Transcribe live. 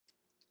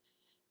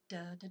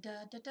Da da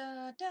da da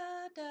da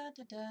da da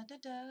da da da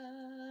da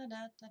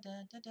da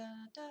da da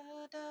da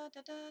da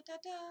da da da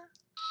da.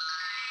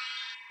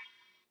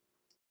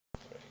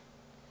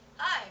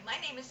 Hi, my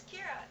name is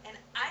Kira, and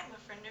I'm a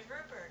friend of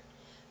Rupert.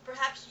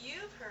 Perhaps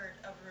you've heard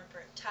of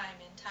Rupert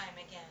time and time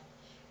again.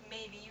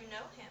 Maybe you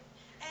know him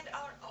and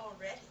are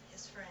already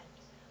his friend.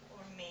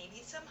 Or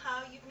maybe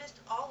somehow you've missed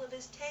all of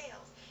his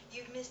tales.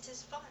 You've missed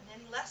his fun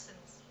and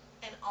lessons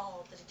and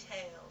all the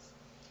details.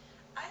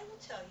 I will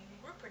tell you,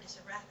 Rupert is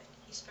a rabbit.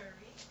 He's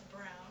furry,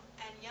 brown,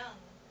 and young.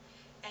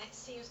 And it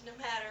seems no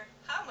matter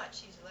how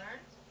much he's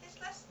learned, his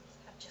lessons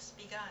have just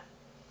begun.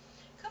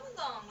 Come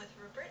along with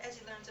Rupert as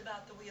he learns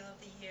about the Wheel of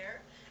the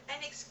Year, and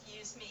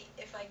excuse me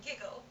if I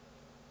giggle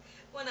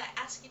when I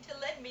ask you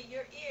to lend me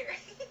your ear.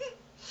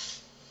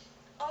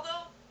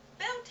 Although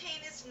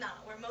Beltane is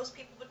not where most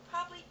people would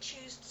probably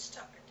choose to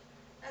start,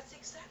 that's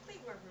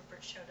exactly where Rupert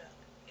showed up,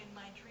 in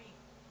my dream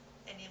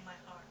and in my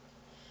heart.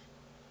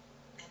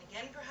 And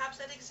again,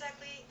 perhaps that is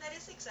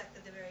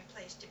exactly the very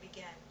place to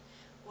begin.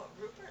 What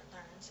Rupert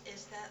learns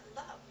is that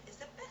love is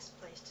the best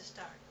place to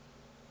start.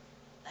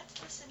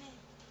 Let's listen in.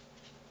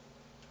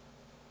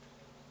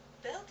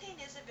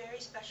 Beltane is a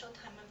very special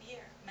time of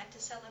year, meant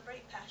to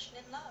celebrate passion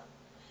and love,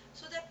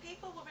 so that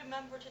people will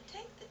remember to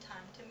take the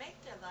time to make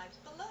their lives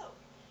below,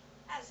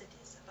 as it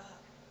is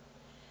above.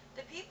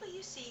 The people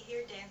you see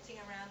here dancing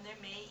around their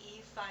May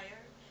Eve fire,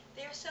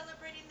 they are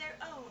celebrating their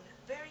own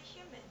very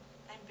human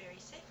and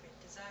very sacred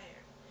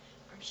desire.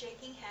 From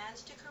shaking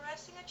hands to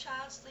caressing a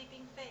child's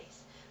sleeping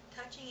face,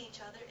 touching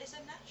each other is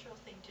a natural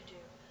thing to do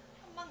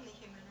among the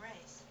human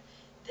race.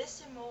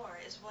 This and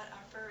more is what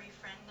our furry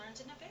friend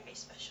learns in a very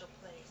special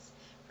place,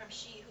 from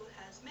she who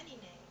has many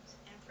names,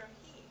 and from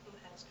he who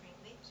has green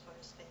leaves for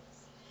his face.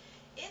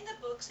 In the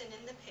books and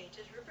in the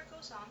pages, Rupert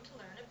goes on to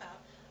learn about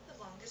the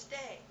longest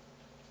day.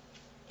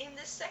 In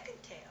this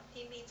second tale,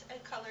 he meets a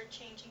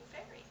color-changing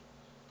fairy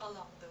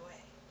along the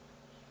way.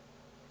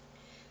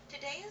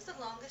 Today is the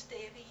longest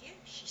day of the year,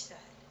 she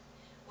said,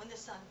 when the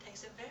sun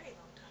takes a very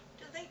long time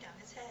to lay down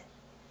his head.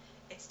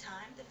 It's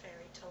time, the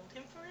fairy told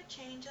him, for a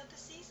change of the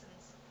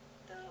seasons,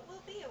 though it will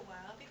be a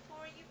while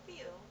before you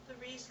feel the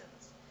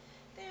reasons.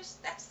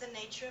 That's the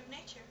nature of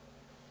nature.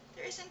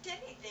 There isn't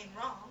anything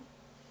wrong.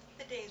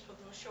 The days will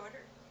grow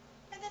shorter,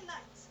 and the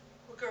nights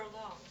will grow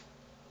long.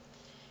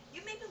 You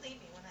may believe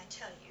me when I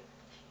tell you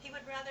he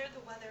would rather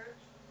the weather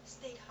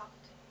stayed hot.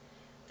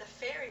 The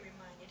fairy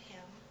reminded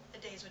him the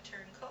days would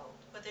turn cold,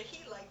 whether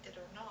he liked it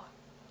or not.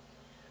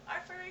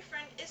 Our furry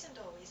friend isn't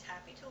always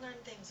happy to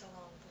learn things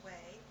along the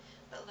way,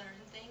 but learn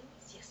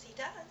things, yes he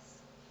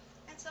does,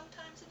 and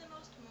sometimes in the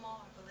most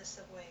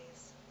marvelous of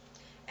ways.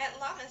 At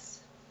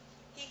Lammas,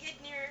 he hid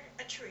near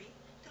a tree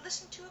to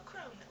listen to a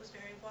crone that was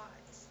very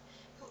wise,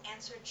 who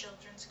answered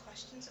children's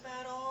questions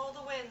about all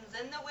the whens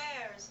and the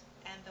wheres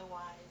and the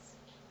whys.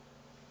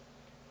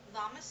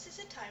 Lammas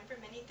is a time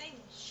for many things,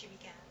 she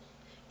began.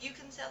 You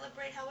can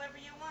celebrate however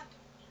you want.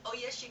 Oh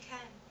yes, you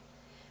can.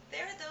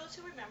 There are those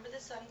who remember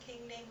the Sun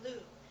King named Lu.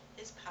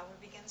 His power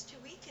begins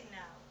to weaken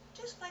now,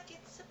 just like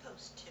it's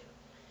supposed to.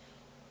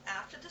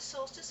 After the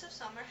solstice of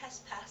summer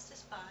has passed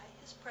us by,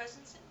 his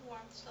presence and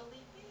warmth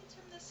slowly fades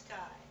from the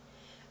sky.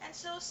 And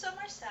so some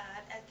are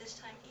sad at this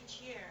time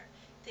each year,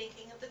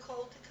 thinking of the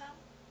cold to come.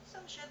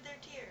 Some shed their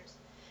tears.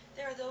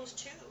 There are those,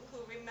 too,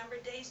 who remember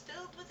days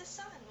filled with the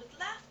sun, with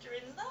laughter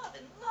and love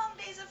and long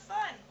days of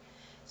fun.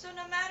 So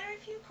no matter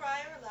if you cry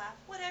or laugh,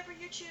 whatever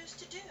you choose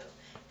to do,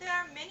 there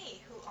are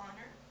many who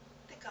honor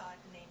the god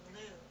named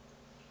Lu.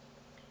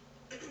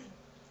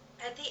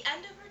 At the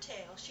end of her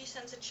tale, she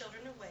sends the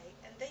children away,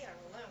 and they are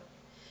alone.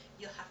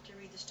 You'll have to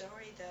read the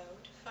story, though,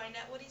 to find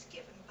out what he's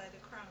given by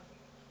the crone.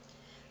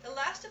 The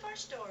last of our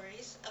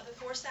stories of the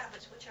 4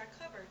 Sabbaths, which are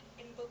covered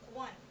in Book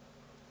 1,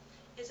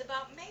 is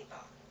about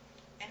Mabon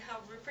and how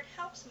Rupert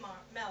helps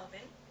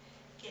Melvin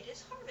get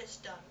his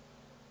harvest done.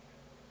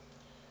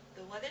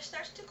 The weather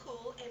starts to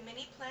cool and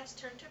many plants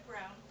turn to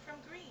brown from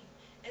green.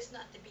 It's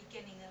not the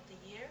beginning of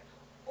the year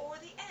or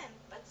the end,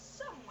 but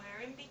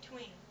somewhere in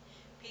between.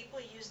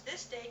 People use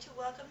this day to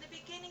welcome the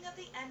beginning of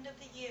the end of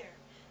the year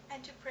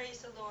and to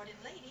praise the Lord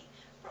and Lady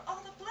for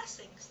all the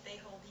blessings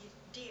they hold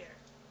dear.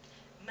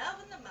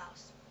 Melvin the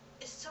Mouse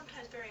is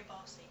sometimes very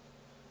bossy,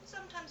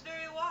 sometimes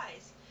very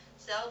wise.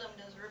 Seldom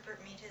does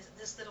Rupert meet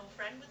this little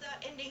friend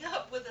without ending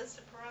up with a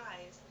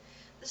surprise.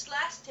 This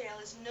last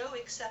tale is no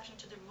exception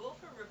to the rule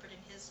for Rupert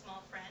and his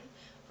small friend,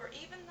 for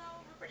even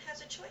though Rupert has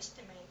a choice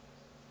to make,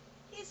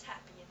 he is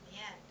happy in the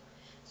end.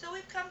 So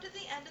we've come to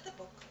the end of the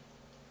book.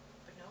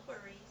 But no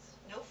worries,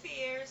 no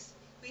fears.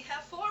 We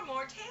have 4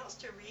 more tales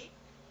to read,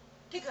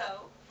 to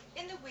go,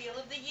 in the Wheel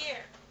of the Year.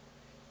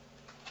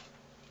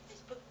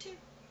 It's book 2.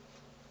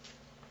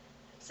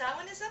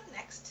 Samhain is up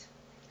next,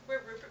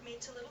 where Rupert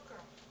meets a little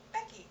girl.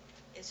 Becky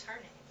is her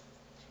name.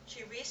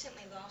 She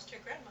recently lost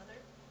her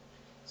grandmother,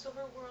 so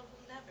her world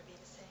will never be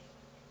the same.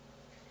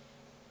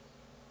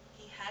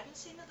 He hadn't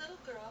seen the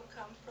little girl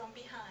come from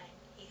behind.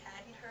 He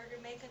hadn't heard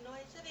her make a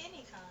noise of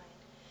any kind.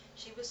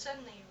 She was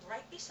suddenly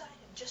right beside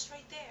him, just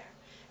right there,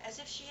 as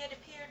if she had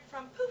appeared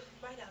from poof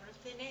right out of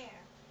thin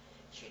air.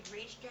 She She'd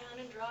reached down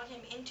and drawn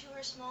him into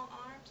her small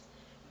arms,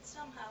 and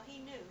somehow he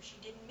knew she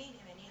didn't mean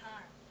him any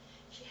harm.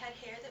 She had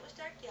hair that was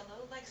dark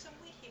yellow, like some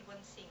wheat he'd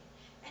once seen,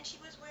 and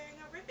she was wearing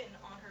a ribbon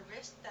on her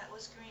wrist that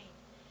was green.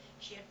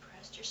 She had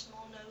pressed her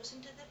small nose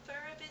into the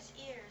fur of his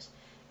ears,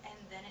 and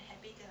then it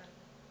had begun,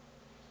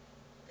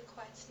 the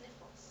quiet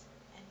sniffles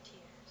and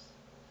tears.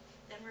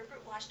 Then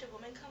Rupert watched a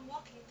woman come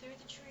walking through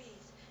the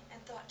trees, and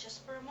thought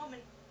just for a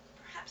moment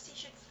perhaps he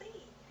should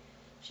flee.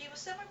 She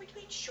was somewhere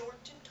between short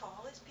and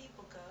tall as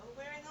people go,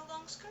 wearing a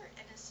long skirt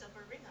and a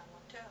silver ring on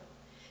one toe.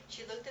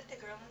 She looked at the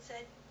girl and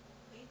said,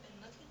 "We've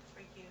been looking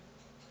for you.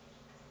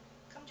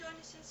 Come join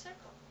us in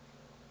circle,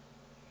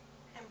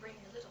 and bring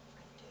your little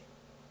friend too."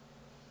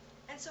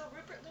 And so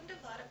Rupert learned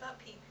a lot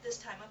about people,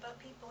 this time about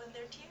people and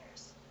their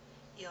tears.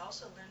 He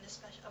also learned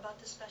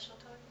about the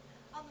special time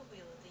on the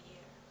Wheel of the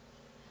Year.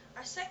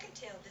 Our second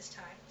tale this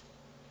time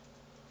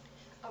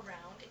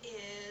around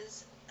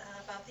is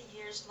about the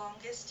year's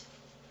longest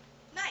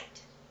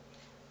night.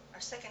 Our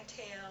second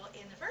tale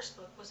in the first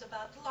book was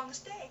about the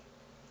longest day.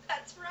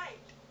 That's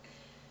right.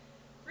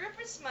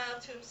 Rupert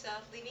smiled to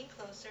himself, leaning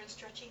closer and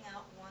stretching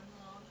out one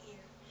long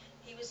ear.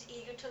 He was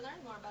eager to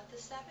learn more about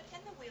the Sabbath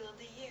and the Wheel of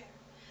the Year.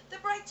 "The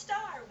bright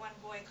star," one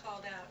boy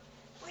called out,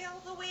 "way all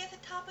the way at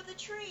the top of the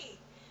tree."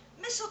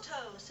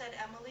 "Mistletoe," said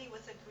Emily,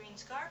 with a green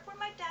scarf, "where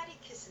my daddy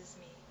kisses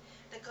me."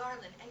 "The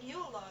garland and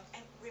Yule log,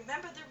 and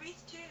remember the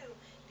wreath too."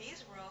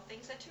 These were all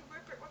things that to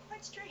Rupert were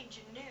quite strange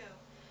and new.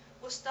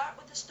 "We'll start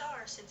with the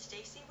star," said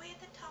Stacy, "way at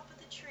the top of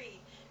the tree.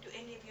 Do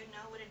any of you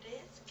know what it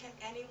is? Can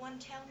anyone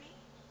tell me?"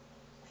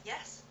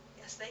 Yes,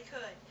 yes, they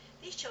could.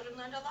 These children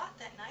learned a lot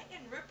that night,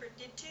 and Rupert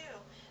did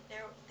too.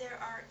 There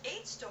are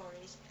 8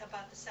 stories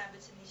about the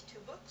Sabbaths in these 2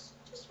 books,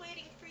 just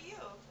waiting for you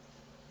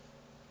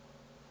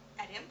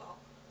at Imbolc,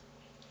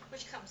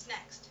 which comes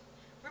next.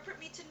 Rupert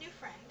meets a new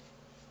friend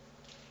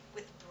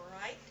with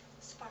bright,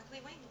 sparkly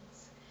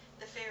wings.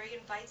 The fairy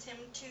invites him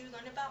to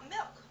learn about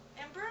milk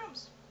and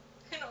brooms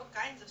and all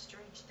kinds of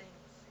strange things.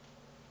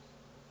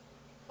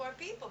 "For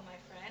people, my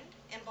friend,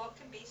 Imbolc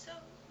can be so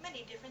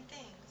many different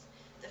things,"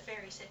 the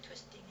fairy said,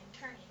 twisting and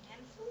turning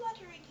and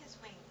fluttering his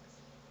wings.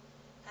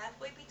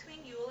 "Halfway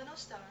between Yule and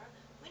Ostar,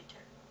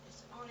 winter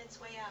is on its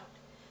way out,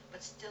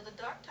 but still the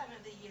dark time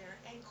of the year,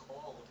 and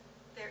cold,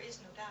 there is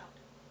no doubt.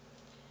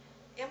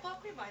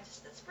 Imbolc reminds us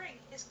that spring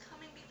is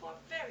coming before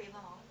very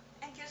long,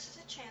 and gives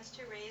us a chance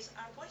to raise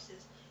our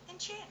voices in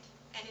chant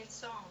and in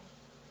song."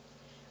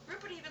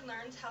 Rupert even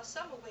learns how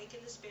some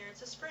awaken the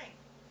spirits of spring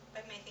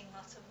by making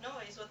lots of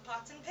noise with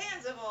pots and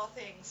pans of all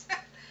things.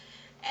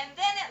 And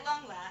then at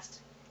long last,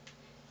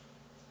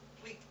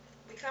 we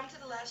come to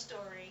the last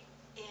story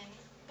in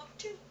book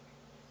 2.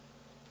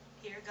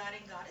 Here God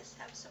and Goddess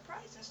have a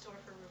surprise in store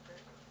for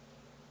Rupert,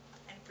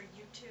 and for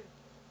you too.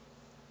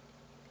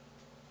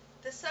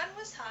 The sun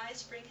was high,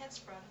 spring had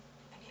sprung,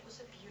 and it was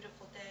a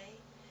beautiful day.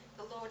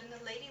 The Lord and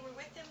the Lady were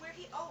with him where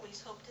he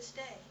always hoped to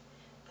stay.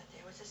 But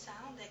there was a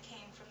sound that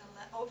came from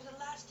over the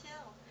last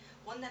hill,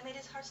 one that made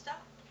his heart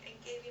stop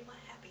and gave him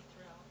a happy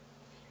thrill.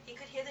 He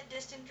could hear the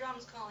distant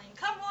drums calling,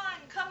 "Come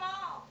one, come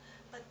all!"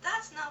 But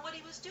that's not what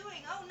he was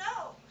doing, oh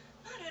no,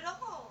 not at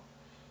all.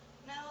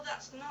 No,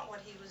 that's not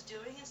what he was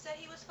doing. Instead,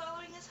 he was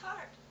following his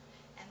heart.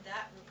 And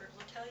that, Rupert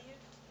will tell you,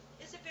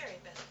 is the very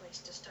best place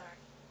to start.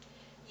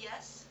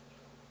 Yes,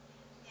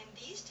 in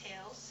these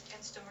tales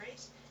and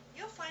stories,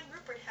 you'll find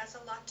Rupert has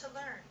a lot to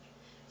learn.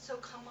 So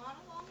come on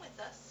along with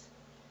us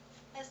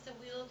as the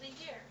Wheel of the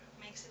Year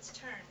makes its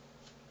turn.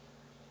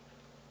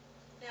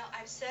 Now,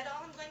 I've said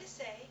all I'm going to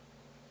say.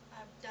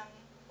 I've done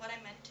what I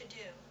meant to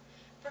do.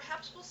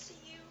 Perhaps we'll see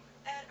you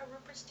at a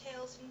Rupert's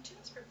Tales and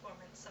Tunes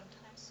performance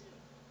sometime soon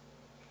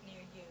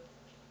near you.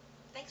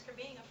 Thanks for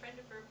being a friend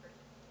of Rupert.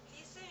 See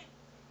you soon.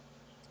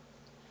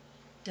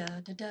 Da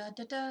da da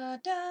da da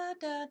da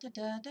da da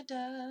da da da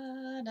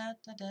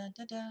da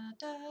da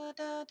da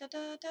da da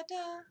da da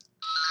da.